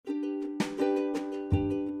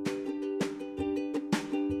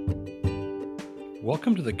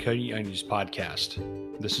Welcome to the Cutting Onions podcast.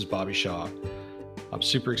 This is Bobby Shaw. I'm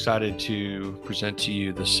super excited to present to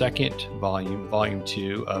you the second volume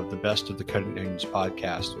 2 of the Best of the Cutting Onions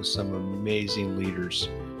podcast with some amazing leaders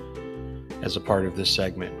as a part of this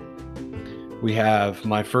segment. We have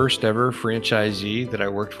my first ever franchisee that I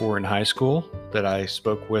worked for in high school that I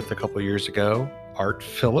spoke with a couple years ago, Art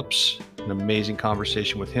Phillips, an amazing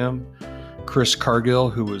conversation with him. Chris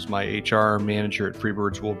Cargill, who was my HR manager at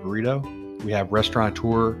Freebird's World Burrito. We have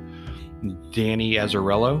Restaurateur Danny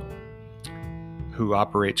Azzarello, who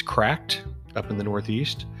operates Cracked up in the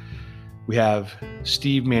Northeast. We have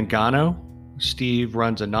Steve Mangano. Steve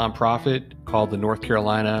runs a nonprofit called the North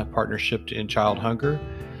Carolina Partnership to End Child Hunger.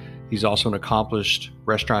 He's also an accomplished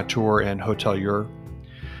restaurateur and hotelier.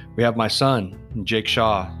 We have my son, Jake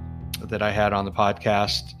Shaw, that I had on the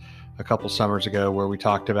podcast a couple summers ago where we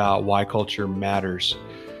talked about why culture matters.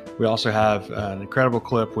 We also have an incredible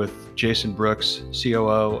clip with Jason Brooks,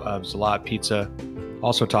 COO of Zalat Pizza,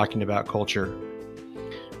 also talking about culture.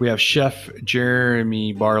 We have Chef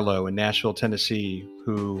Jeremy Barlow in Nashville, Tennessee,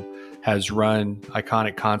 who has run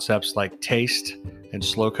iconic concepts like Taste and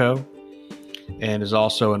Slowco, and is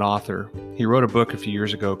also an author. He wrote a book a few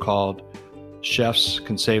years ago called Chefs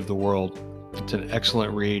Can Save the World. It's an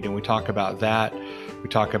excellent read, and we talk about that. We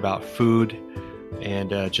talk about food,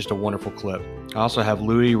 and just a wonderful clip. I also have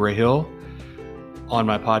Rahil on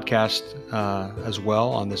my podcast as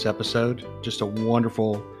well on this episode. Just a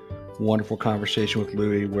wonderful, wonderful conversation with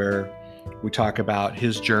Luay where we talk about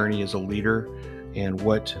his journey as a leader and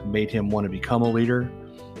what made him want to become a leader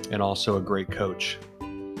and also a great coach.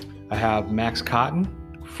 I have Max Kotin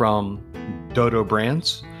from Dodo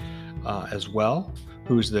Brands as well,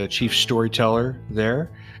 who's the Chief Storyteller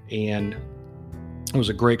there. And it was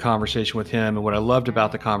a great conversation with him. And what I loved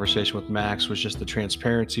about the conversation with Max was just the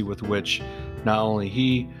transparency with which not only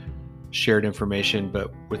he shared information, but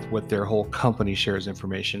with what their whole company shares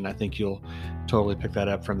information. I think you'll totally pick that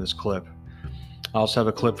up from this clip. I also have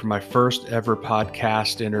a clip from my first ever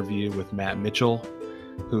podcast interview with Matt Mitchell,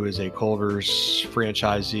 who is a Culver's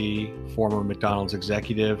franchisee, former McDonald's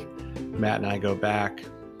executive. Matt and I go back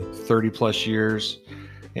 30 plus years.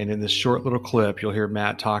 And in this short little clip, you'll hear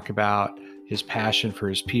Matt talk about his passion for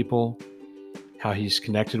his people, how he's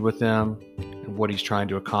connected with them, and what he's trying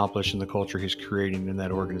to accomplish in the culture he's creating in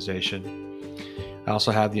that organization. I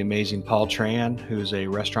also have the amazing Paul Tran, who's a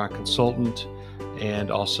restaurant consultant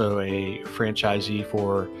and also a franchisee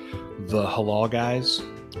for the Halal guys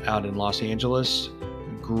out in Los Angeles.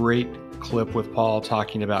 Great clip with Paul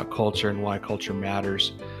talking about culture and why culture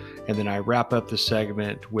matters. And then I wrap up the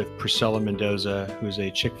segment with Priscilla Mendoza, who's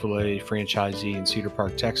a Chick-Fil-A franchisee in Cedar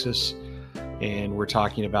Park, Texas. And we're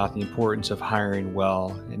talking about the importance of hiring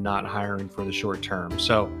well and not hiring for the short term.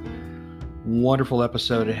 So, wonderful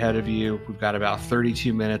episode ahead of you. We've got about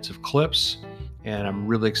 32 minutes of clips, and I'm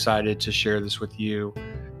really excited to share this with you.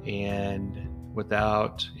 And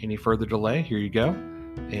without any further delay, here you go,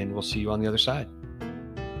 and we'll see you on the other side.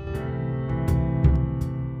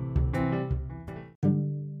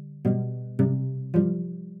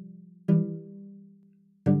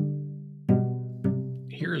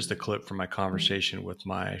 Here is the clip from my conversation with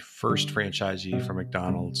my first franchisee from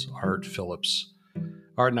McDonald's, Art Phillips.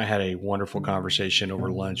 Art and I had a wonderful conversation over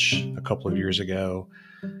lunch a couple of years ago.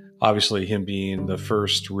 Obviously, him being the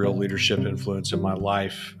first real leadership influence in my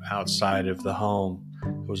life outside of the home,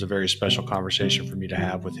 it was a very special conversation for me to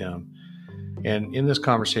have with him. And in this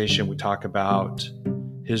conversation, we talk about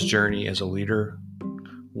his journey as a leader,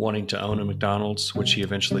 wanting to own a McDonald's, which he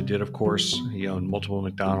eventually did, of course. He owned multiple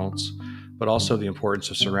McDonald's, but also the importance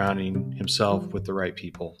of surrounding himself with the right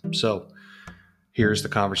people. So here's the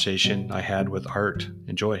conversation I had with Art.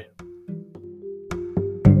 Enjoy.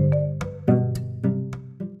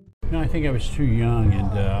 No, I think I was too young,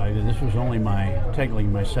 and this was only technically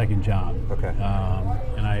my second job. Okay.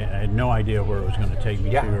 And I had no idea where it was going to take me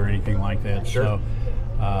to or anything like that. Sure. So,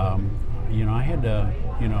 I had to,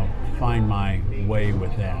 find my way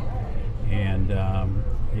with that. And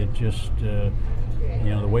it just, the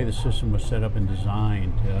way the system was set up and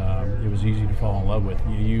designed, it was easy to fall in love with.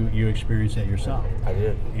 You experienced that yourself. I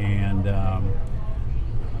did. And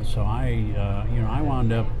so I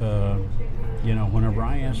wound up, whenever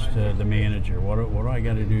I asked the manager, what do I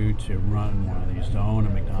got to do to run one of these, to own a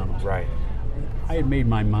McDonald's? Right. I had made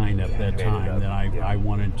my mind up that time that I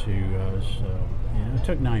wanted to. It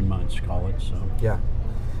took 9 months, call it. So. Yeah.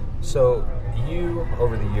 So you,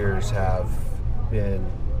 over the years, have been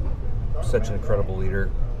such an incredible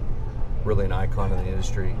leader, really an icon in the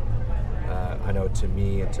industry. I know to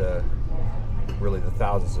me and to really the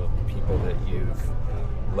thousands of people that you've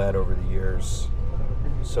led over the years,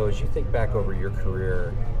 So as you think back over your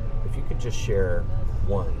career, if you could just share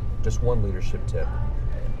one leadership tip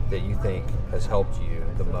that you think has helped you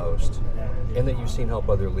the most and that you've seen help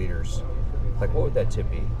other leaders, like what would that tip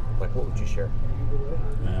be? Like what would you share?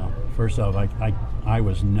 Well, first off, I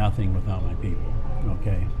was nothing without my people,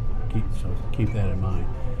 okay? Keep that in mind.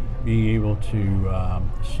 Being able to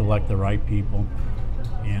select the right people,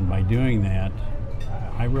 and by doing that,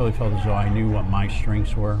 I really felt as though I knew what my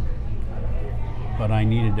strengths were, but I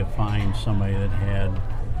needed to find somebody that had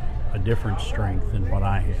a different strength than what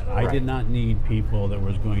I had. I did not need people that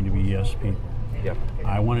was going to be yes people. Yep.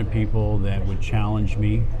 I wanted people that would challenge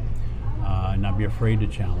me, not be afraid to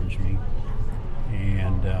challenge me.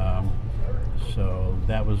 And so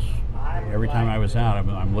that was, every time I was out,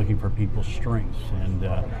 I'm looking for people's strengths and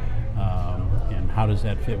how does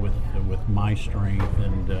that fit with my strength,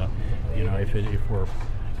 and if we're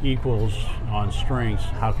equals on strengths,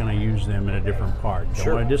 how can I use them in a different part?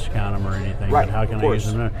 Don't want to discount them or anything, but how can I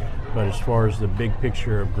use them? But as far as the big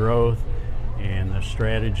picture of growth and the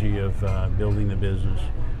strategy of building the business,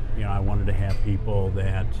 I wanted to have people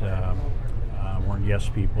that weren't yes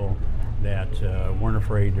people, that weren't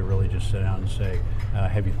afraid to really just sit down and say,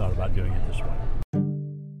 have you thought about doing it this way?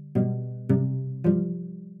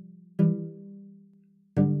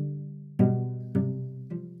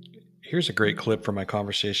 Here's a great clip from my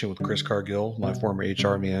conversation with Chris Cargill, my former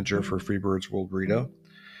HR manager for Freebird's World Burrito.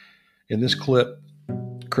 In this clip,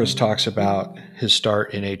 Chris talks about his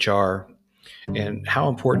start in HR and how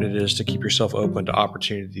important it is to keep yourself open to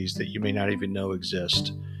opportunities that you may not even know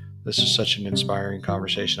exist. This is such an inspiring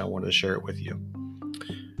conversation. I wanted to share it with you.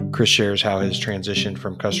 Chris shares how his transition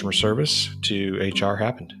from customer service to HR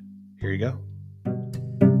happened. Here you go.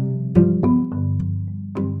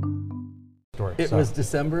 It was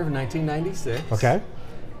December of 1996. Okay.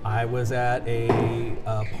 I was at a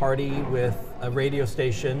party with a radio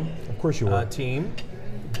station. Of course you were. Team.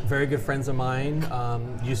 Very good friends of mine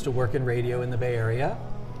used to work in radio in the Bay Area,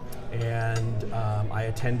 and I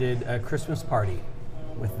attended a Christmas party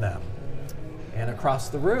with them. And across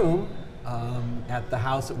the room, at the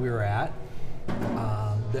house that we were at,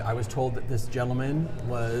 I was told that this gentleman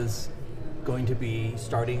was going to be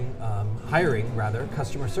hiring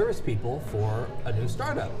customer service people for a new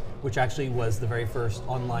startup, which actually was the very first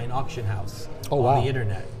online auction house on the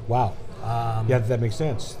internet. Wow. Yeah, that makes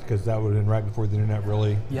sense, because that would have been right before the internet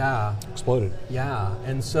really exploded. Yeah,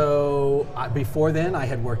 and so before then I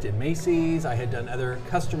had worked at Macy's, I had done other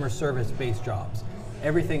customer service-based jobs.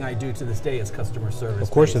 Everything I do to this day is customer service. Of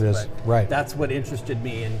course it is, right. That's what interested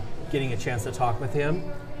me in getting a chance to talk with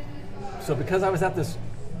him. So because I was at this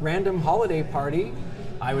random holiday party,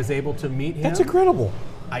 I was able to meet him. That's incredible.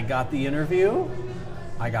 I got the interview,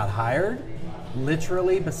 I got hired.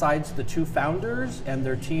 Literally, besides the two founders and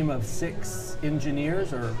their team of 6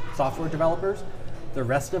 engineers or software developers, the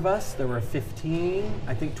rest of us, there were 15,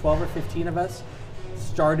 I think 12 or 15 of us,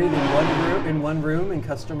 started in one room in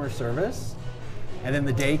customer service. And then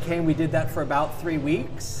the day came, we did that for about 3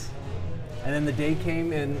 weeks. And then the day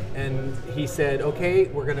came and he said, okay,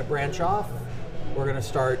 we're gonna branch off. We're gonna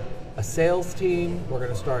start a sales team. We're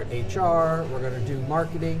gonna start HR. We're gonna do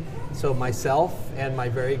marketing. So myself and my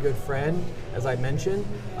very good friend, as I mentioned,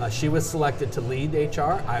 she was selected to lead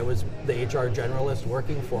HR. I was the HR generalist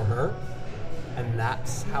working for her. And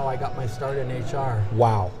that's how I got my start in HR.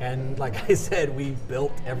 Wow. And like I said, we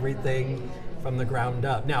built everything from the ground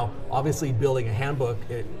up. Now, obviously building a handbook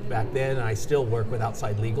back then, and I still work with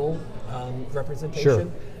outside legal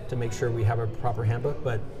representation to make sure we have a proper handbook,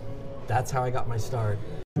 but that's how I got my start.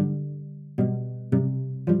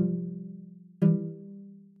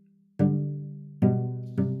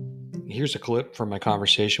 Here's a clip from my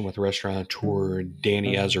conversation with Restaurateur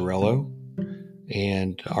Danny Azzarello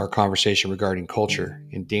and our conversation regarding culture.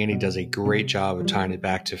 And Danny does a great job of tying it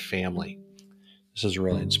back to family. This is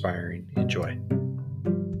really inspiring. Enjoy.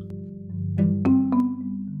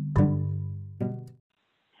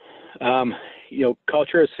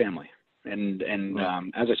 Culture is family. And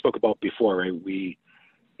as I spoke about before, right, we,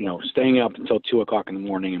 staying up until 2 o'clock in the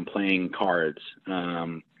morning and playing cards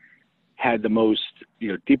had the most,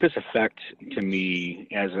 deepest effect to me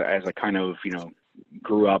as I kind of,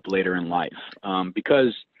 grew up later in life.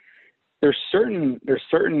 Because there's certain,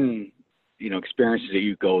 experiences that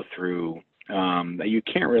you go through that you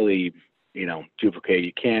can't really, duplicate.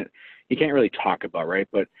 You can't really talk about, right?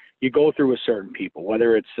 But you go through with certain people,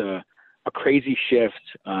 whether it's a crazy shift,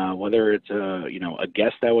 whether it's a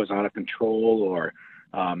guest that was out of control, or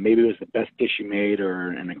maybe it was the best dish you made, or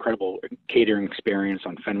an incredible catering experience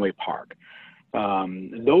on Fenway Park.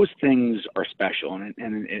 those things are special, and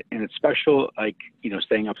it's special, like,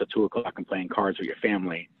 staying up till 2:00 and playing cards with your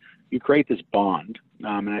family. You create this bond,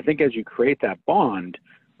 and I think as you create that bond,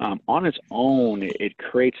 on its own, it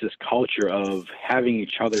creates this culture of having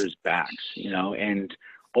each other's backs, and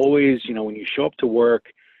always, when you show up to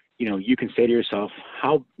work, you can say to yourself,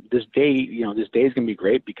 how this day is going to be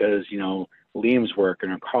great because, Liam's working,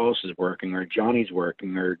 or Carlos is working, or Johnny's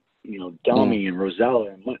working, or, Delmy and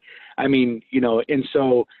Rosella. And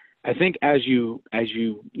so I think as you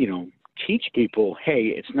teach people,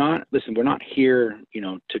 hey, listen, we're not here,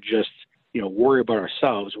 to just, worry about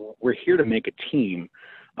ourselves. We're here to make a team.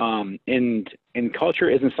 And culture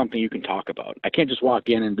isn't something you can talk about. I can't just walk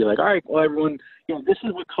in and be like, all right, well, everyone, this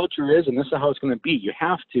is what culture is, and this is how it's going to be. You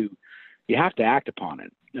have to act upon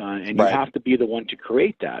it, and you have to be the one to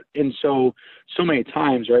create that. And so many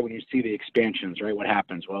times, right, when you see the expansions, right, what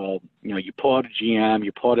happens? Well, you pull out a GM,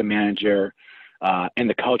 you pull out a manager, and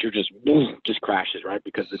the culture just crashes, right?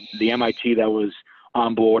 Because the MIT that was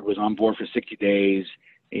on board for 60 days.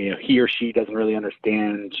 He or she doesn't really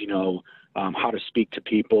understand, how to speak to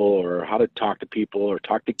people, or how to talk to people, or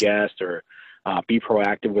talk to guests, or be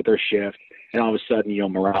proactive with their shift. And all of a sudden,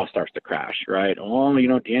 morale starts to crash, right? Oh,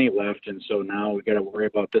 Danny left, and so now we got to worry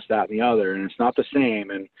about this, that, and the other, and it's not the same.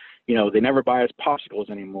 And they never buy us popsicles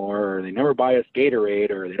anymore, or they never buy us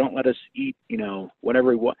Gatorade, or they don't let us eat, whatever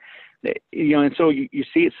we want. And so you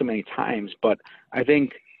see it so many times. But I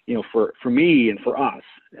think, for me and for us,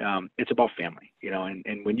 it's about family,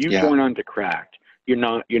 and when you join on to Cracked, you're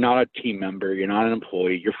not a team member, you're not an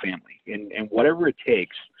employee, you're family, and whatever it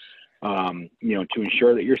takes, to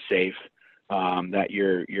ensure that you're safe, that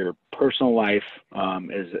your personal life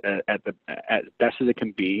is at best as it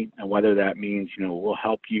can be, and whether that means we'll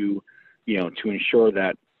help you, to ensure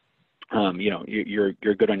that you're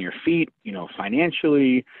good on your feet,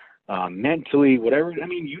 financially, mentally, whatever.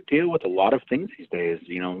 You deal with a lot of things these days,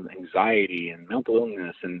 anxiety and mental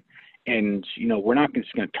illness, and we're not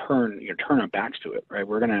just going to turn our backs to it, right?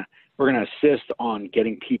 We're gonna assist on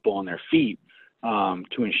getting people on their feet,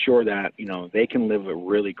 to ensure that they can live a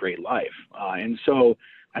really great life. And so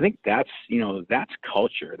I think that's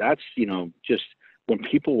culture. That's just when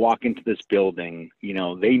people walk into this building,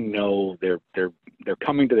 they know they're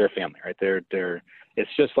coming to their family, right?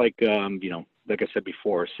 It's just like like I said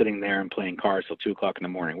before, sitting there and playing cards till 2:00 in the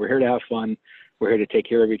morning. We're here to have fun. We're here to take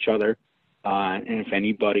care of each other. And if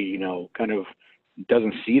anybody, kind of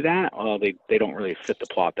doesn't see that, well, they don't really fit the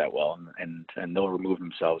plot that well, and they'll remove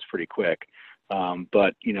themselves pretty quick.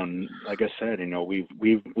 But like I said,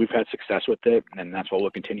 we've had success with it, and that's what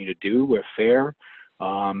we'll continue to do. We're fair,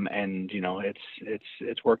 and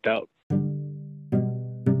it's worked out.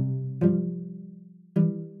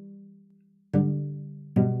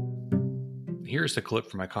 Here's the clip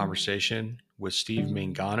from my conversation with Steve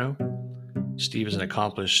Mangano. Steve is an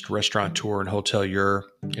accomplished restaurateur and hotelier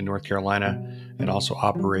in North Carolina, and also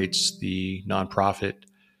operates the nonprofit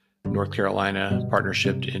North Carolina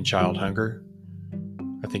Partnership to End Child Hunger.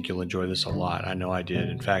 I think you'll enjoy this a lot. I know I did.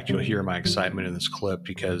 In fact, you'll hear my excitement in this clip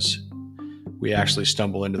because we actually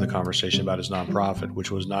stumble into the conversation about his nonprofit, which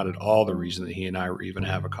was not at all the reason that he and I were even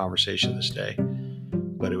have a conversation this day,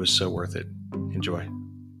 but it was so worth it. Enjoy.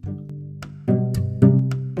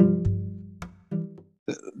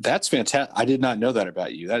 That's fantastic. I did not know that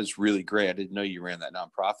about you. That is really great. I didn't know you ran that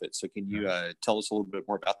nonprofit. So can you tell us a little bit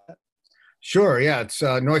more about that? Sure. Yeah. It's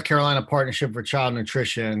North Carolina Partnership for Child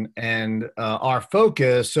Nutrition, and our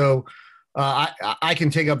focus. So I can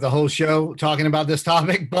take up the whole show talking about this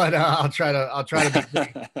topic, but I'll try to be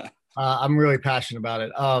brief. I'm really passionate about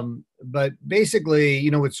it. But basically,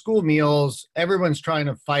 with school meals, everyone's trying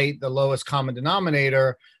to fight the lowest common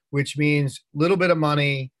denominator, which means a little bit of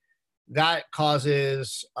money. That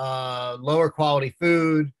causes lower quality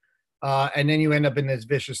food, and then you end up in this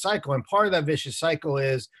vicious cycle. And part of that vicious cycle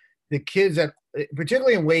is the kids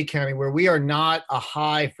particularly in Wake County, where we are not a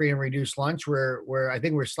high free and reduced lunch, where I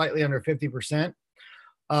think we're slightly under 50%.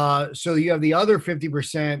 So you have the other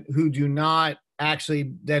 50% who do not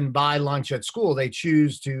actually then buy lunch at school. They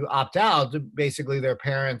choose to opt out. Basically, their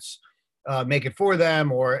parents make it for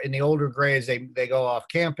them, or in the older grades, they go off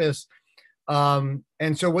campus.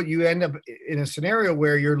 And so what you end up in a scenario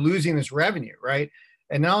where you're losing this revenue, right?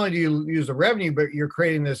 And not only do you lose the revenue, but you're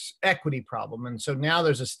creating this equity problem. And so now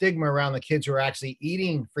there's a stigma around the kids who are actually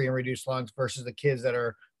eating free and reduced lunch versus the kids that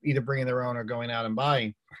are either bringing their own or going out and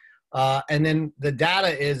buying. And then the data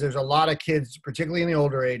is there's a lot of kids, particularly in the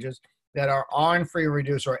older ages, that are on free and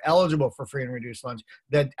reduced or eligible for free and reduced lunch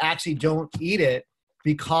that actually don't eat it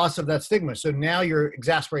because of that stigma. So now you're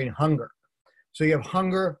exacerbating hunger. So you have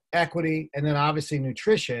hunger, equity, and then obviously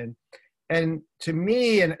nutrition. And to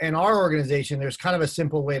me and our organization, there's kind of a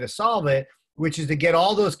simple way to solve it, which is to get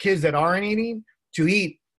all those kids that aren't eating to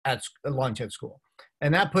eat at lunch at school.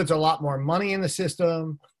 And that puts a lot more money in the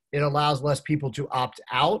system. It allows less people to opt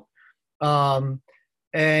out.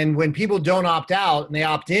 And when people don't opt out and they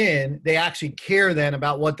opt in, they actually care then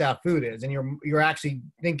about what that food is. And you're actually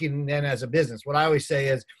thinking then as a business. What I always say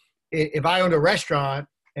is, if I owned a restaurant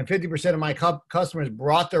and 50% of my customers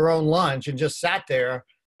brought their own lunch and just sat there,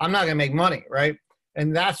 I'm not going to make money, right?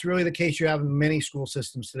 And that's really the case you have in many school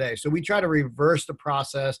systems today. So we try to reverse the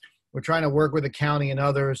process. We're trying to work with the county and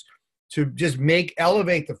others to just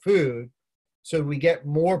elevate the food so we get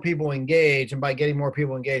more people engaged. And by getting more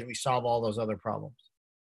people engaged, we solve all those other problems.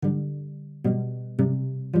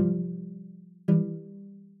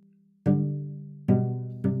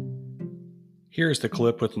 Here's the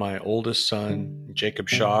clip with my oldest son, Jacob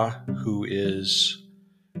Shaw, who is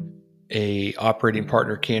a operating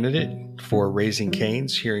partner candidate for Raising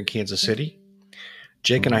Cane's here in Kansas City.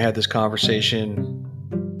 Jake and I had this conversation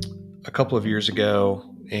a couple of years ago,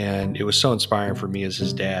 and it was so inspiring for me as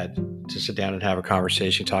his dad to sit down and have a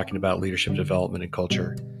conversation talking about leadership development and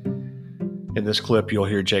culture. In this clip, you'll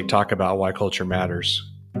hear Jake talk about why culture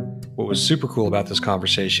matters. What was super cool about this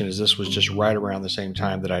conversation is this was just right around the same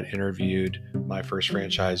time that I'd interviewed my first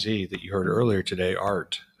franchisee that you heard earlier today,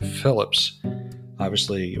 Art Phillips.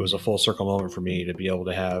 Obviously, it was a full circle moment for me to be able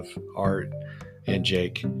to have Art and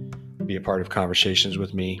Jake be a part of conversations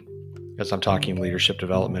with me as I'm talking leadership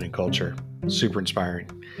development and culture. Super inspiring.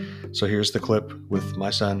 So here's the clip with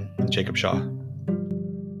my son, Jacob Shaw.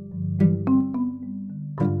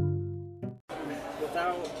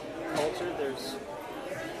 Without culture,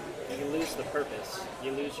 you lose the purpose.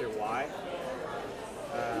 You lose your why.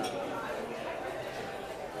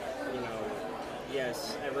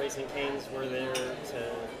 Yes, at Raising Cane's, we're there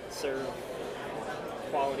to serve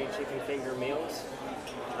quality chicken finger meals.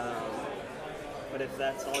 But if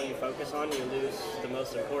that's all you focus on, you lose the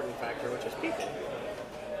most important factor, which is people.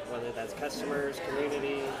 Whether that's customers,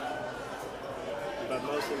 community, but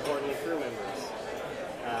most importantly, crew members.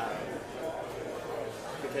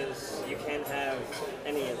 Because you can't have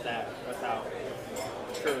any of that without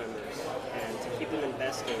crew members. And to keep them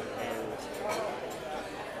invested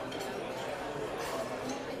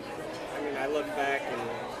I look back and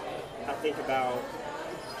I think about,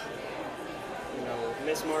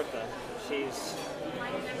 Miss Martha. She's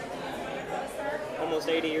almost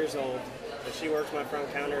 80 years old, but she works my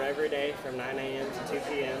front counter every day from 9 a.m. to 2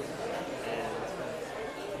 p.m. And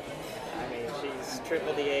she's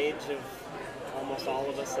triple the age of almost all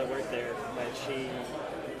of us that work there, but she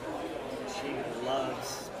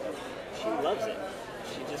loves it.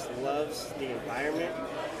 She just loves the environment,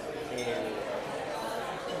 and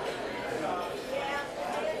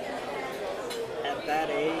at that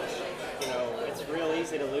age, it's real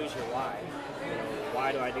easy to lose your why.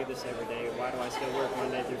 Why do I do this every day? Why do I still work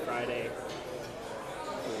Monday through Friday?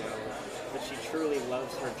 But she truly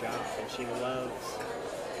loves her job, and she loves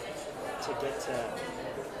to get to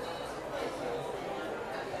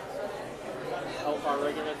help our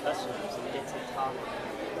regular customers and get to talk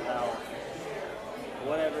about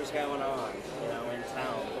whatever's going on, in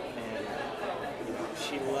town. And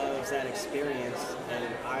she loves that experience, and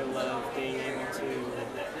I love being able to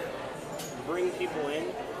bring people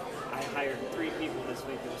in. I hired 3 people this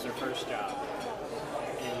week. It was their first job,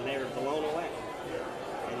 and they were blown away.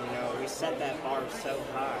 And we set that bar so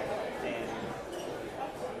high, and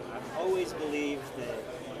I've always believed that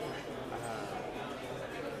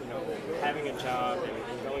having a job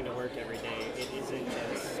and going to work every day, it isn't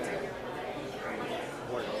just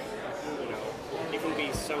work. It can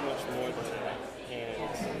be so much more than that. And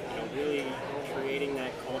really creating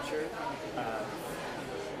that culture.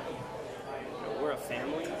 We're a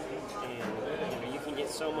family, and you can get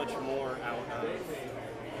so much more out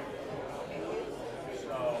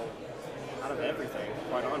of everything,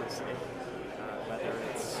 quite honestly. Whether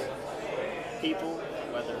it's people,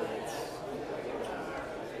 whether it's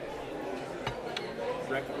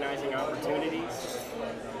recognizing opportunities.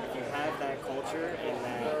 If you have that culture and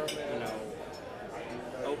that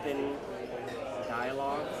open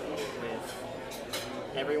dialogue with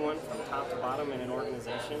everyone from top to bottom in an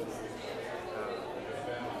organization,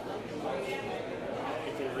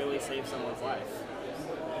 it can really save someone's life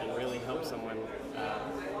and really help someone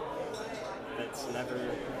that's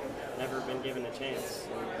never been given a chance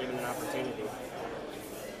or given an opportunity.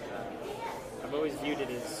 I've always viewed it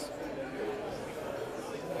as,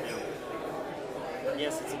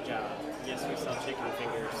 yes, it's a job. Yes, we sell chicken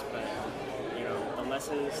fingers, but the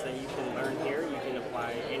lessons that you can learn here, you can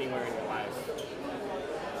apply anywhere in your life.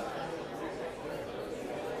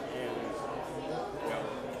 And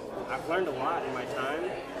I've learned a lot in my time,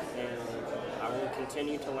 and I will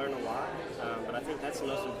continue to learn a lot. But I think that's the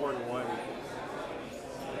most important one,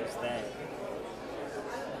 is that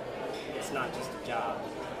it's not just a job.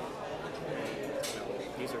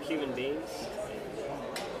 These are human beings, and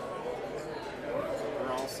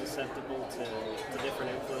we're all susceptible to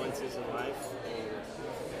different influences in life, and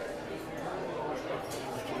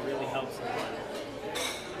it can really help someone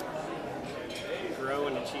grow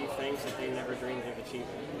and achieve things that they never dreamed of achieving.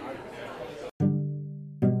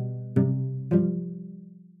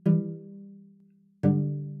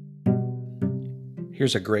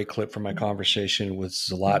 Here's a great clip from my conversation with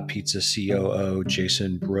Zalat Pizza COO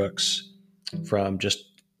Jason Brooks from just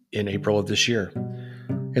in April of this year.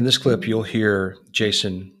 In this clip, you'll hear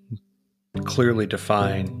Jason clearly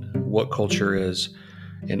define what culture is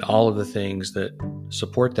and all of the things that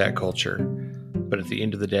support that culture. But at the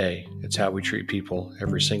end of the day, it's how we treat people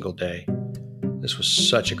every single day. This was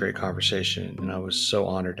such a great conversation, and I was so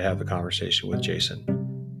honored to have the conversation with Jason.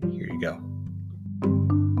 Here you go.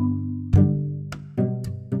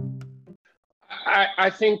 I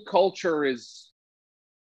think culture is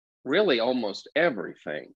really almost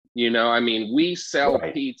everything. I mean, we sell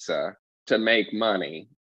pizza to make money,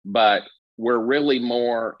 but we're really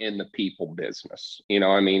more in the people business.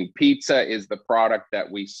 I mean, pizza is the product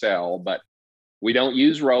that we sell, but we don't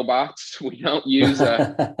use robots. We don't use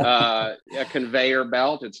a conveyor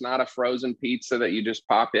belt. It's not a frozen pizza that you just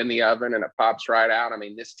pop in the oven and it pops right out. I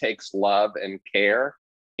mean, this takes love and care.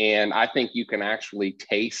 And I think you can actually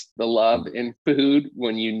taste the love in food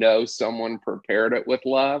when you know someone prepared it with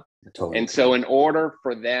love. Totally. And so in order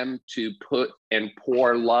for them to put and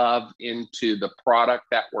pour love into the product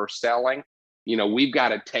that we're selling, we've got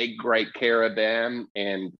to take great care of them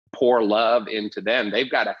and pour love into them. They've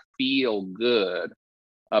got to feel good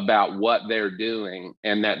about what they're doing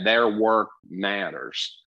and that their work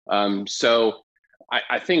matters. So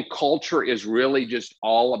I think culture is really just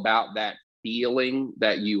all about that feeling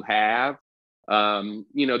that you have.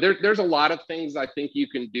 There's a lot of things I think you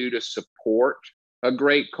can do to support a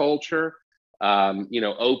great culture.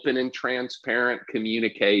 Open and transparent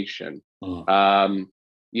communication.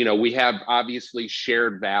 We have obviously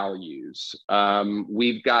shared values.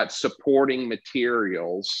 We've got supporting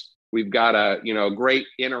materials. We've got a great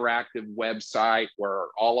interactive website where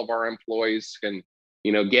all of our employees can,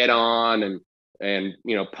 get on and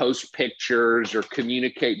post pictures or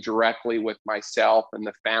communicate directly with myself and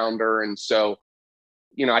the founder. And so,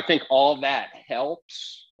 I think all that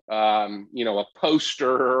helps. A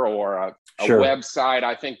poster or a website,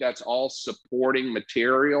 I think that's all supporting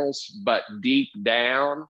materials. But deep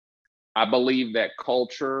down, I believe that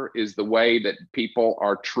culture is the way that people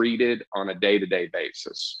are treated on a day-to-day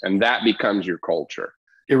basis. And that becomes your culture.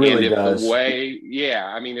 It really does.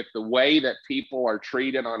 If the way that people are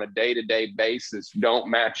treated on a day-to-day basis don't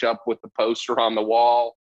match up with the poster on the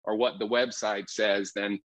wall or what the website says,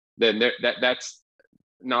 then that's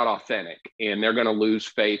not authentic, and they're going to lose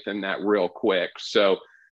faith in that real quick. So,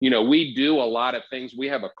 we do a lot of things. We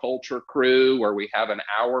have a culture crew where we have an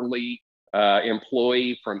hourly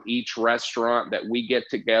employee from each restaurant that we get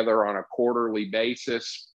together on a quarterly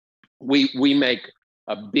basis. We make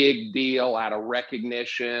a big deal out of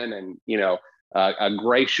recognition and, a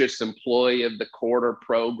gracious employee of the quarter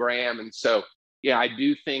program. And so, I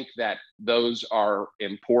do think that those are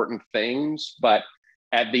important things, but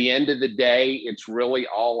at the end of the day, it's really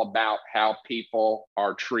all about how people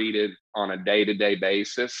are treated on a day-to-day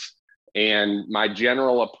basis. And my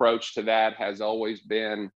general approach to that has always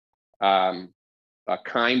been kind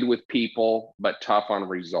with people, but tough on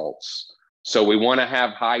results. So we want to have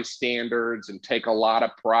high standards and take a lot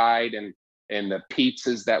of pride in the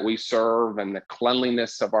pizzas that we serve and the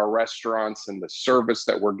cleanliness of our restaurants and the service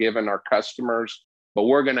that we're giving our customers. But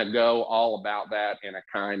we're going to go all about that in a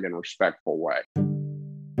kind and respectful way.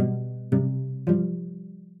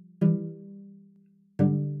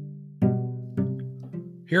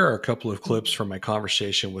 Here are a couple of clips from my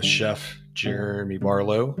conversation with Chef Jeremy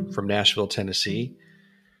Barlow from Nashville, Tennessee.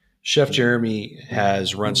 Chef Jeremy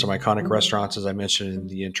has run some iconic restaurants, as I mentioned in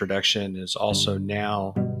the introduction, is also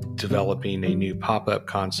now developing a new pop-up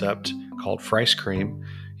concept called Frice Cream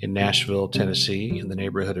in Nashville, Tennessee, in the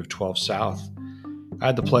neighborhood of 12 South. I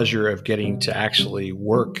had the pleasure of getting to actually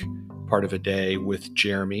work part of a day with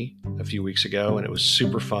Jeremy a few weeks ago, and it was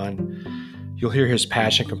super fun. You'll hear his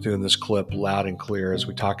passion come through in this clip loud and clear as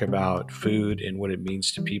we talk about food and what it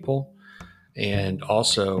means to people. And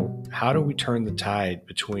also, how do we turn the tide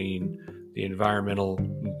between the environmental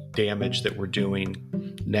damage that we're doing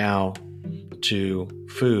now to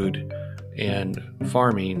food and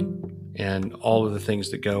farming and all of the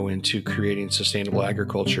things that go into creating sustainable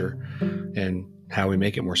agriculture and how we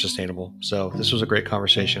make it more sustainable. So this was a great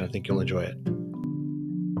conversation. I think you'll enjoy it.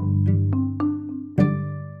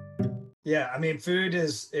 Yeah, I mean, food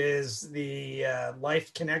is the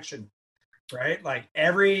life connection, right? Like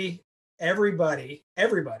everybody,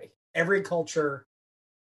 every culture,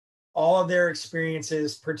 all of their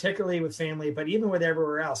experiences, particularly with family, but even with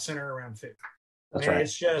everywhere else, center around food. That's right.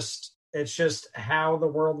 It's just how the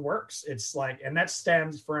world works. It's like, and that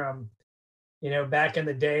stems from, back in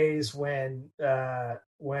the days when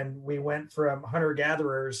we went from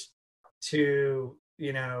hunter-gatherers to,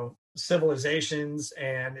 civilizations,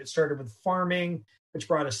 and it started with farming, which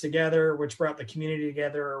brought us together, which brought the community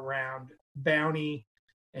together around bounty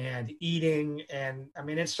and eating. And I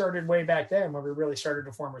mean, it started way back then when we really started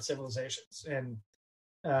to form our civilizations. And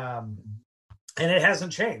it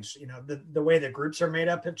hasn't changed. The way the groups are made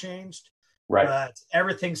up have changed, right? But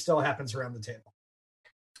everything still happens around the table.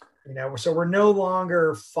 So we're no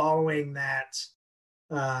longer following that,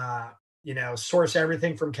 source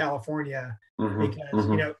everything from California,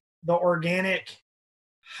 because, the organic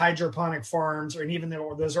hydroponic farms, or even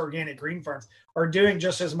those organic green farms, are doing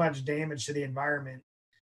just as much damage to the environment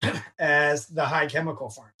as the high chemical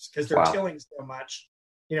farms, because they're killing so much.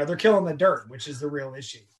 They're killing the dirt, which is the real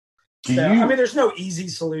issue. I mean, there's no easy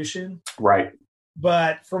solution. Right.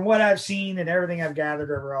 But from what I've seen and everything I've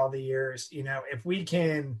gathered over all the years, if we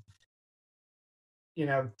can,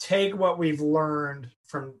 take what we've learned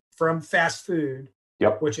from fast food,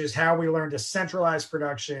 which is how we learn to centralize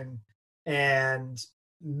production and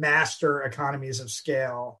master economies of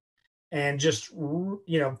scale, and just,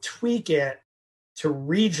 tweak it to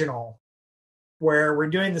regional, where we're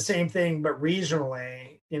doing the same thing, but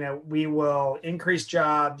regionally, we will increase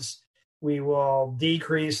jobs, we will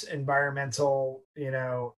decrease environmental,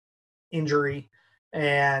 injury,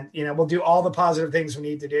 and, we'll do all the positive things we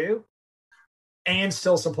need to do and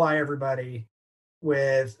still supply everybody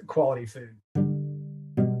with quality food.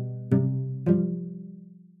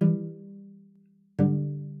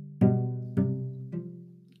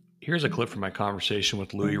 Here's a clip from my conversation with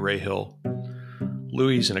Luay Rahil.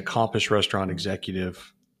 Luay's an accomplished restaurant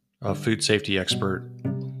executive, a food safety expert,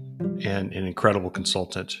 and an incredible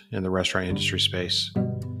consultant in the restaurant industry space.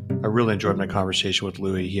 I really enjoyed my conversation with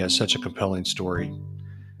Luay. He has such a compelling story.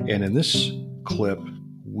 And in this clip,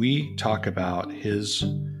 we talk about his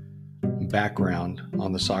background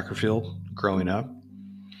on the soccer field growing up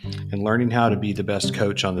and learning how to be the best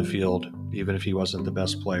coach on the field, even if he wasn't the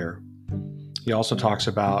best player. He also talks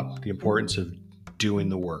about the importance of doing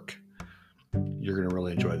the work. You're going to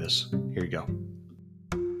really enjoy this. Here you go.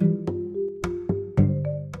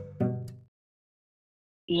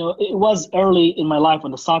 It was early in my life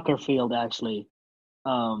on the soccer field, actually.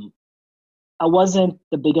 I wasn't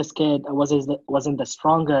the biggest kid. I wasn't the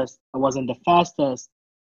strongest. I wasn't the fastest.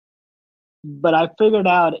 But I figured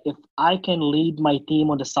out if I can lead my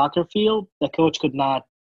team on the soccer field, the coach could not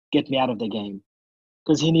get me out of the game,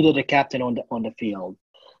 because he needed a captain on the field.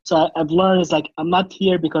 So I've learned, it's like, I'm not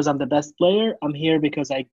here because I'm the best player. I'm here because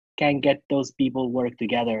I can get those people work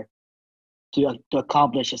together to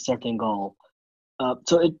accomplish a certain goal.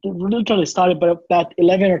 So it literally started, but about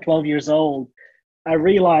 11 or 12 years old, I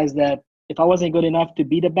realized that if I wasn't good enough to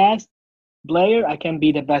be the best player, I can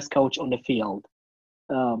be the best coach on the field.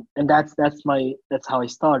 And that's how I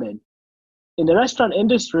started. In the restaurant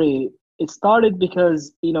industry, it started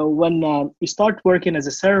because, when you start working as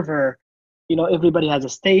a server, everybody has a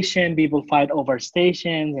station, people fight over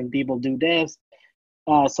stations, and people do this.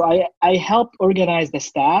 So I helped organize the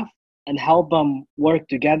staff and help them work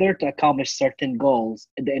together to accomplish certain goals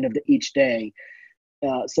at the end of each day.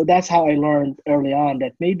 So that's how I learned early on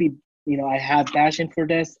that maybe, I have passion for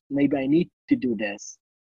this, maybe I need to do this.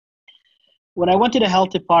 When I went to the health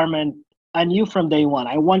department, I knew from day one,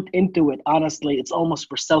 I went into it, honestly, it's almost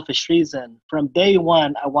for selfish reason. From day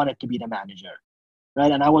one, I wanted to be the manager,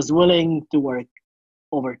 right? And I was willing to work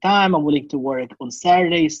overtime. I'm willing to work on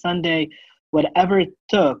Saturday, Sunday, whatever it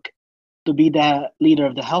took to be the leader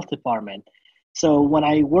of the health department. So when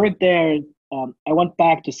I worked there, I went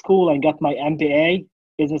back to school and got my MBA,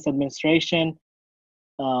 Business Administration.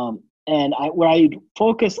 And where I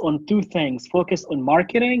focus on two things, focus on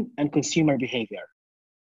marketing and consumer behavior,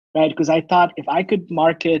 right? Because I thought if I could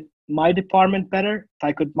market my department better, if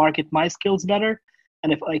I could market my skills better,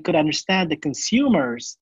 and if I could understand the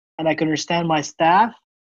consumers and I could understand my staff,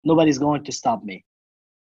 nobody's going to stop me,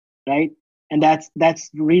 right? And that's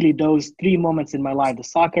really those three moments in my life, the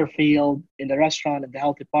soccer field, in the restaurant, and the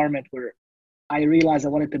health department, where I realized I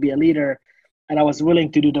wanted to be a leader and I was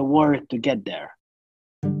willing to do the work to get there.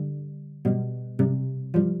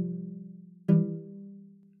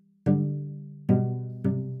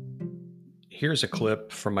 Here's a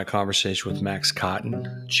clip from my conversation with Max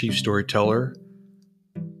Kotin, Chief Storyteller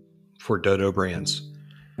for Dodo Brands.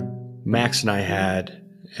 Max and I had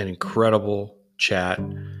an incredible chat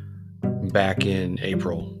back in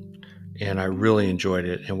April, and I really enjoyed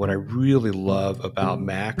it. And what I really love about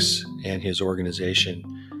Max and his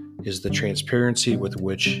organization is the transparency with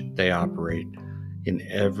which they operate in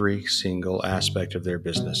every single aspect of their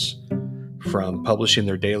business, from publishing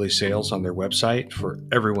their daily sales on their website for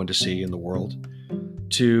everyone to see in the world,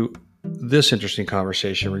 to this interesting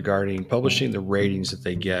conversation regarding publishing the ratings that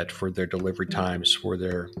they get for their delivery times for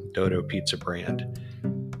their Dodo Pizza brand.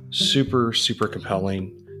 Super, super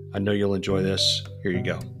compelling. I know you'll enjoy this. Here you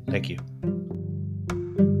go. Thank you.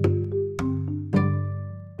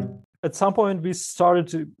 At some point, we started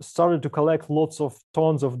to collect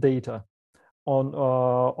tons of data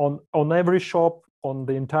on every shop, on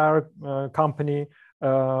the entire company,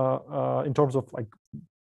 in terms of like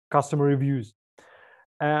customer reviews.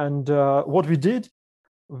 And what we did,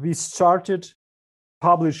 we started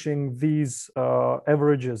publishing these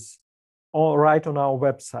averages right on our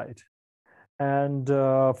website, and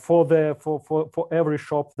for every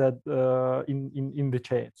shop that in the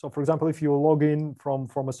chain. So, for example, if you log in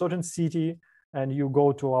from a certain city and you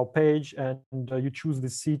go to our page and you choose the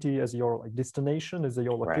city as your like destination, as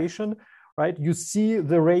your location, right? You see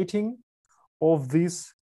the rating of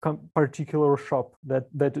this particular shop that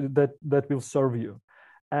will serve you.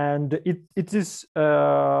 And it's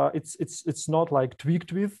not like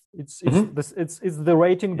tweaked with. It's the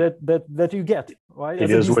rating that you get, right?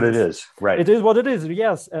 It is what it is, right? It is what it is,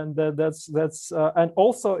 yes. And that's and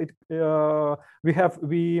also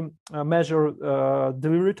we measure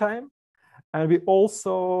delivery time, and we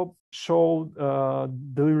also show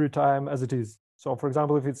delivery time as it is. So, for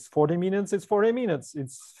example, if it's 40 minutes, it's 40 minutes.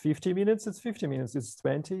 It's 50 minutes, it's 50 minutes. It's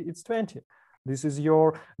 20, it's 20. This is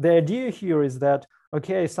the idea here is that,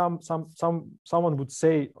 okay, someone would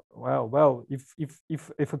say, well,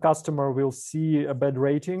 if a customer will see a bad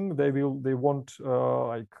rating, they won't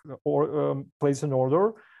place an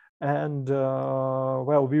order, and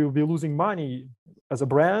we will be losing money as a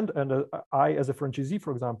brand and I as a franchisee,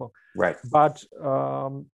 for example. Right. But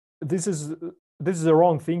this is the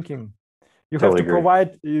wrong thinking. You totally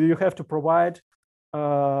have to provide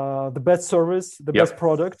the best service, the best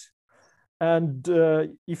product. And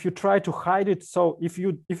if you try to hide it, so if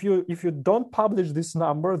you don't publish this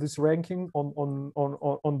number, this ranking on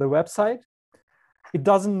the website, it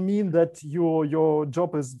doesn't mean that your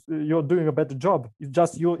job is you're doing a better job. It's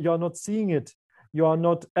just you're not seeing it, you are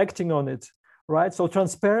not acting on it, right? So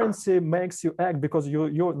transparency makes you act, because you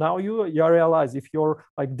realize if your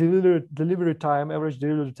like average delivery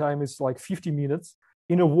time is like 50 minutes.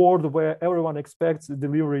 In a world where everyone expects a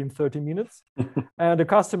delivery in 30 minutes, and the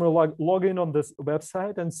customer log in on this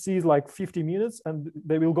website and sees like 50 minutes, and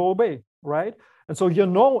they will go away, right? And so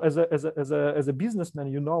as a businessman,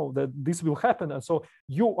 you know that this will happen, and so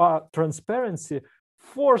transparency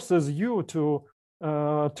forces you to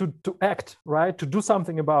act, right? To do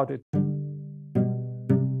something about it.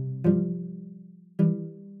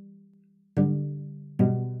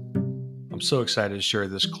 I'm so excited to share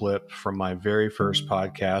this clip from my very first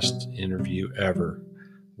podcast interview ever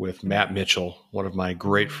with Matt Mitchell, one of my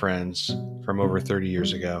great friends from over 30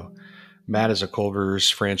 years ago. Matt is a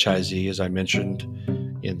Culver's franchisee, as I mentioned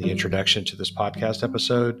in the introduction to this podcast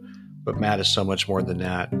episode, but Matt is so much more than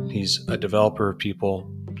that. He's a developer of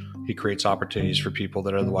people. He creates opportunities for people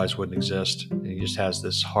that otherwise wouldn't exist. And he just has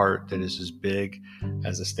this heart that is as big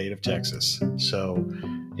as the state of Texas. So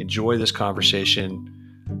enjoy this conversation.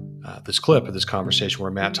 This clip of this conversation where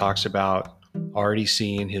Matt talks about already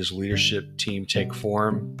seeing his leadership team take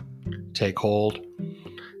form, take hold,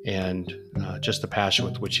 and just the passion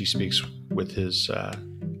with which he speaks with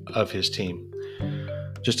of his team.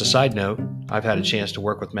 Just a side note, I've had a chance to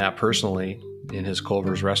work with Matt personally in his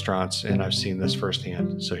Culver's restaurants, and I've seen this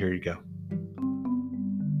firsthand. So here you go.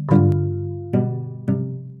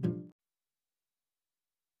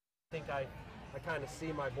 I kind of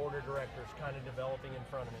see my board of directors kind of developing in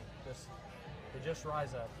front of me. They just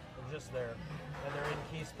rise up. They're just there, and they're in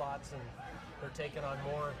key spots, and they're taking on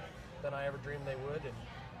more than I ever dreamed they would, and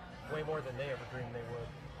way more than they ever dreamed they would.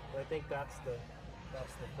 And I think that's the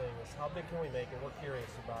thing, is how big can we make it? We're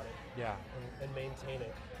curious about it. Yeah. And maintain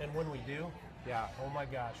it. And when we do, oh my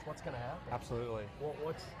gosh, what's going to happen? Absolutely.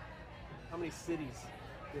 How many cities?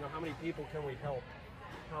 How many people can we help?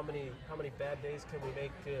 How many bad days can we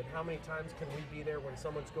make good? How many times can we be there when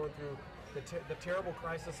someone's going through the terrible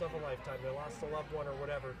crisis of a lifetime? They lost a loved one or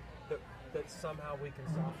whatever. That somehow we can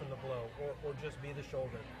soften the blow, or just be the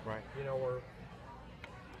shoulder, right? Or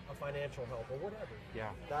a financial help or whatever.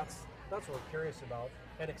 Yeah. That's what we're curious about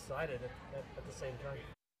and excited at the same time.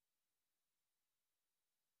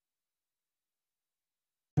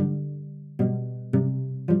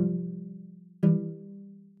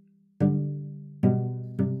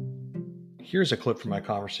 Here's a clip from my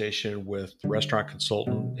conversation with restaurant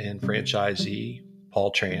consultant and franchisee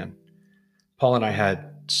Paul Tran. Paul and I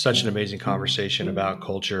had such an amazing conversation about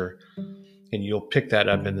culture, and you'll pick that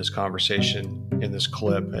up in this conversation, in this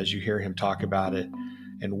clip, as you hear him talk about it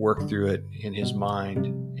and work through it in his mind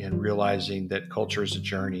and realizing that culture is a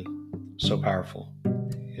journey. So powerful.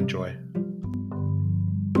 Enjoy.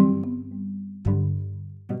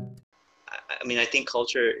 I mean, I think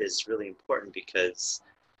culture is really important because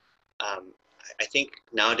I think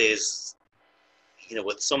nowadays, you know,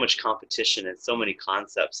 with so much competition and so many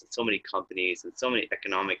concepts and so many companies and so many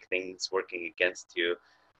economic things working against you,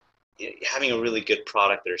 having a really good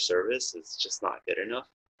product or service is just not good enough.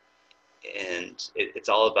 And it's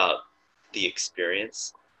all about the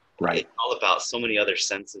experience. Right. It's all about so many other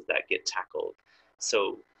senses that get tackled.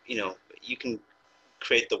 So, you know, you can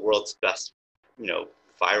create the world's best, you know,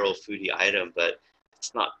 viral foodie item, but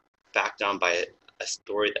it's not backed on by a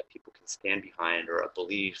story that people can stand behind, or a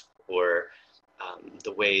belief, or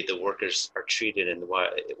the way the workers are treated and the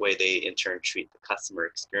way they in turn treat the customer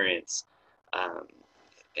experience.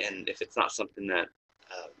 And if it's not something that,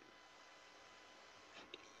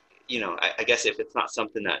 you know, I guess if it's not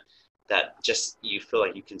something that just you feel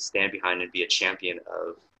like you can stand behind and be a champion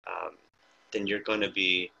of, then you're going to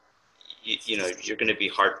be, you know, you're going to be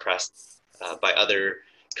hard pressed by other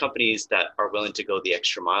companies that are willing to go the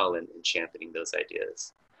extra mile in championing those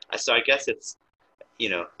ideas. So I guess it's, you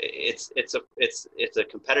know, it's a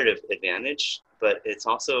competitive advantage, but it's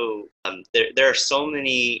also there are so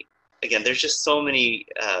many. Again, there's just so many.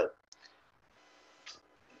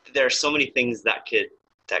 There are so many things that could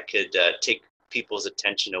take people's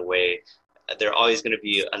attention away. There's always going to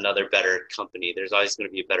be another better company. There's always going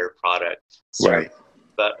to be a better product. Right.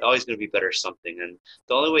 But always going to be better something. And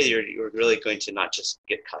the only way you're really going to not just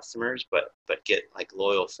get customers, but get like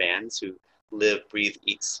loyal fans who live, breathe,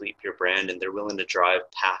 eat, sleep your brand, and they're willing to drive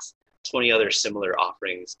past 20 other similar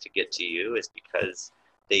offerings to get to you, is because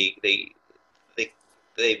they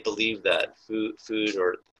believe that food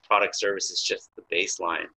or product service is just the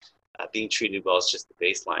baseline. Being treated well is just the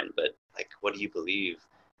baseline, but like, what do you believe,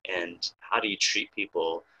 and how do you treat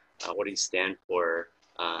people? What do you stand for?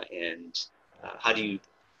 And how do you,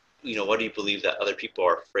 you know, what do you believe that other people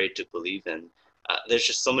are afraid to believe in? There's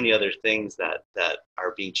just so many other things that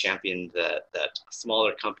are being championed that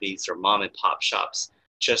smaller companies or mom and pop shops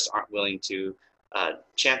just aren't willing to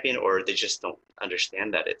champion, or they just don't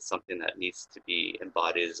understand that it's something that needs to be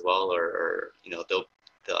embodied as well, or you know, they'll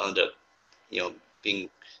end up, you know, being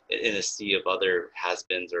in a sea of other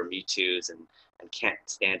has-beens or me toos and can't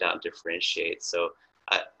stand out and differentiate. So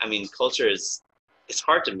I mean, culture it's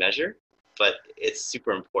hard to measure, but it's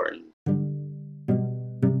super important.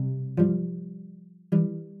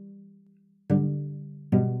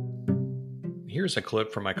 Here's a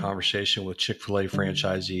clip from my conversation with Chick-Fil-A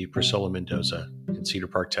franchisee Priscilla Mendoza in Cedar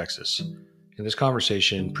Park, Texas. In this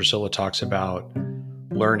conversation, Priscilla talks about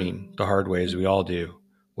learning the hard way, as we all do,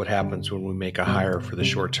 what happens when we make a hire for the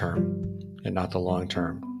short term and not the long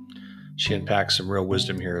term. She unpacks some real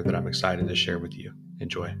wisdom here that I'm excited to share with you.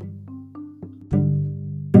 Enjoy.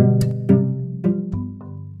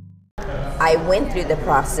 I went through the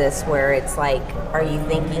process where it's like, are you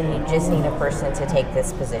thinking you just need a person to take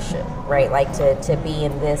this position, right? Like to be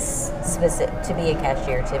in this specific, to be a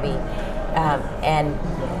cashier, to be,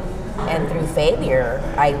 and through failure,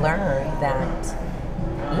 I learned that,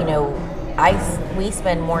 you know, we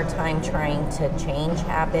spend more time trying to change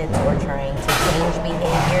habits or trying to change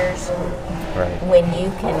behaviors. Right. When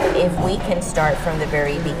if we can start from the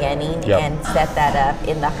very beginning and set that up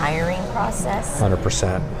in the hiring process.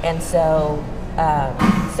 100%. And so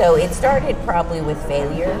it started probably with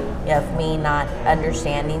failure of me not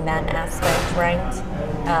understanding that aspect, right?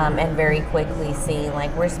 And very quickly seeing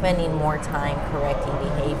like we're spending more time correcting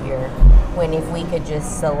behavior when if we could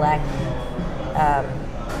just select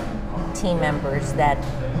team members that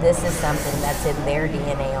this is something that's in their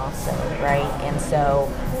DNA also, right? And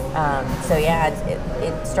so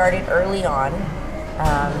it started early on,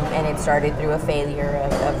 and it started through a failure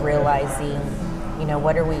of realizing, you know,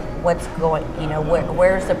 what's going, you know,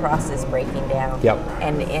 where's the process breaking down? Yep.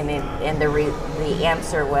 And the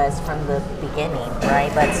answer was from the beginning,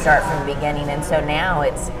 right? Let's start from the beginning. And so now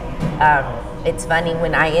it's funny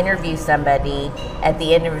when I interview somebody at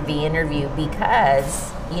the end of the interview,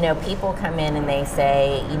 because people come in and they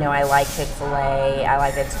say, I like Chick-fil-A, I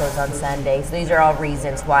like that it's closed on Sundays. These are all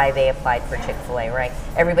reasons why they applied for Chick-fil-A, right?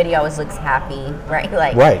 Everybody always looks happy, right?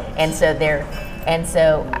 Right. And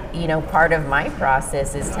so part of my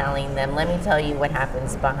process is telling them, let me tell you what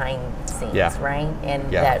happens behind the scenes, right?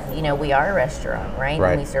 And that, we are a restaurant, right?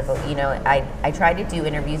 Right. And we serve, I try to do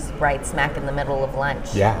interviews right smack in the middle of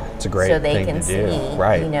lunch. Yeah, it's a great so they thing can to see, do.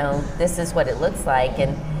 Right. this is what it looks like.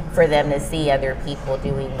 And for them to see other people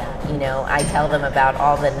doing that. I tell them about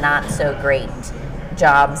all the not so great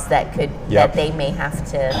jobs that they may have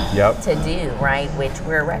to do, right? Which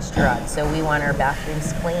we're a restaurant, so we want our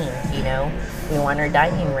bathrooms cleaned, we want our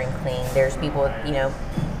dining room clean. There's people,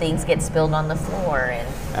 things get spilled on the floor, and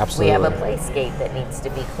Absolutely. We have a playscape that needs to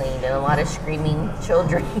be cleaned, and a lot of screaming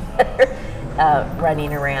children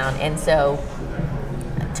running around. And so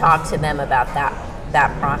talk to them about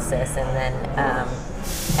that process, and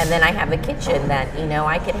then I have a kitchen that,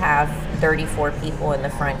 I could have 34 people in the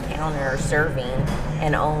front counter serving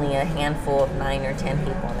and only a handful of 9 or 10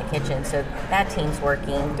 people in the kitchen. So that team's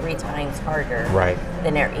working 3 times harder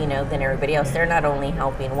than everybody else. They're not only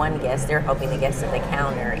helping one guest, they're helping the guests at the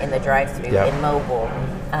counter, in the drive-thru, in mobile.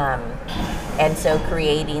 And so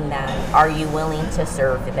creating that, are you willing to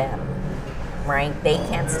serve them? Right? They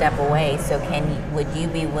can't step away. So would you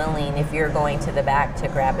be willing, if you're going to the back to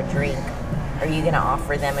grab a drink, are you going to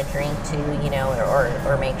offer them a drink too,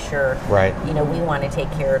 or make sure, we want to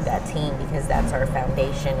take care of that team, because that's our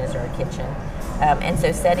foundation, is our kitchen. And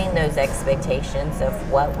so setting those expectations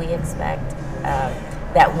of what we expect,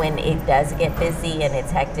 that when it does get busy and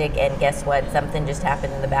it's hectic, and guess what, something just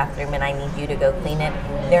happened in the bathroom and I need you to go clean it,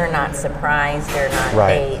 they're not surprised,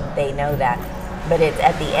 they know that. But it's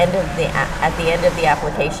at the end of the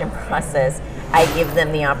application process, I give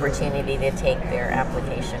them the opportunity to take their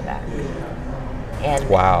application back. And,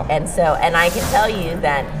 wow. And I can tell you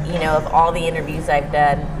that, of all the interviews I've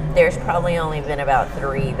done, there's probably only been about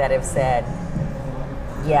 3 that have said,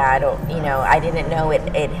 I didn't know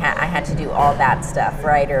I had to do all that stuff,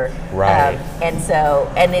 right? And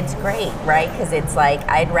it's great, right? Because it's like,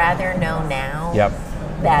 I'd rather know now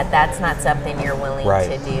that that's not something you're willing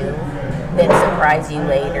to do than surprise you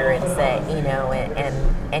later and say,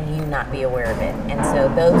 and you not be aware of it. And so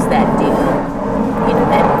those that do,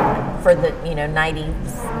 that for the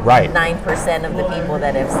 99% of the people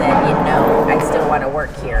that have said, I still want to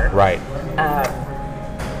work here. Right.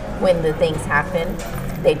 When the things happen,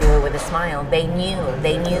 they do it with a smile. They knew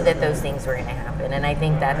that those things were going to happen, and I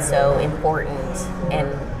think that's so important.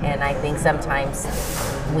 And I think sometimes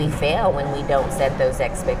we fail when we don't set those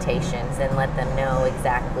expectations and let them know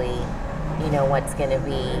exactly, what's going to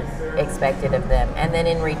be expected of them. And then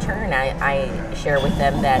in return, I share with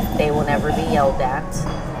them that they will never be yelled at.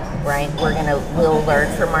 Right, we'll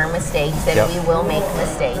learn from our mistakes, and we will make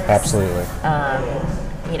mistakes. Absolutely.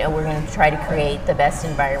 We're going to try to create the best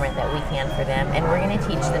environment that we can for them, and we're going to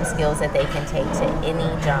teach them skills that they can take to any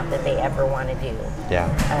job that they ever want to do. Yeah,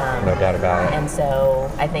 no doubt about it. And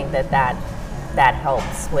so I think that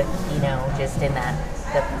helps with, just in the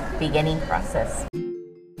beginning process.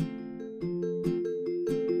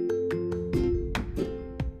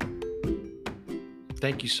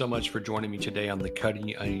 Thank you so much for joining me today on the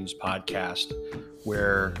Cutting Onions podcast,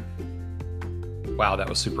 where, wow, that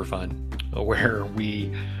was super fun, where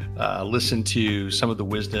we listen to some of the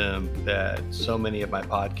wisdom that so many of my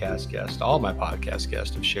podcast guests, all my podcast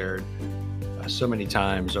guests have shared so many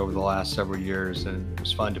times over the last several years. And it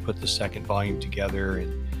was fun to put the second volume together,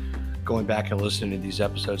 and going back and listening to these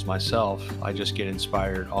episodes myself, I just get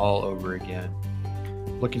inspired all over again.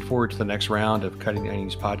 Looking forward to the next round of Cutting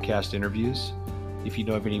Onions podcast interviews. If you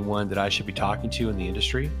know of anyone that I should be talking to in the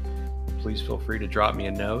industry, please feel free to drop me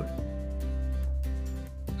a note,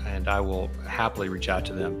 and I will happily reach out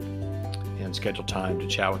to them and schedule time to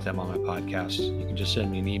chat with them on my podcast. You can just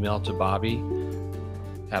send me an email to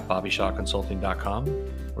bobby@bobbyshawconsulting.com,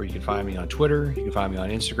 or you can find me on Twitter, you can find me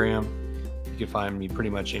on Instagram, you can find me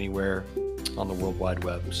pretty much anywhere on the World Wide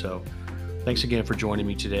Web. So thanks again for joining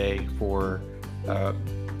me today for a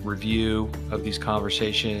review of these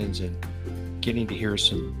conversations and getting to hear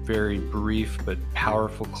some very brief but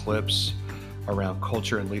powerful clips around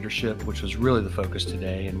culture and leadership, which was really the focus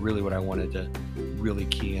today, and really what I wanted to really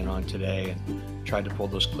key in on today, and tried to pull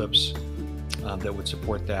those clips that would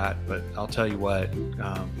support that. But I'll tell you what,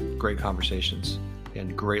 great conversations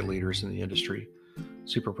and great leaders in the industry.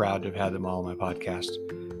 Super proud to have had them all on my podcast.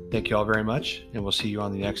 Thank you all very much, and we'll see you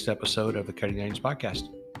on the next episode of the Cutting Onions podcast.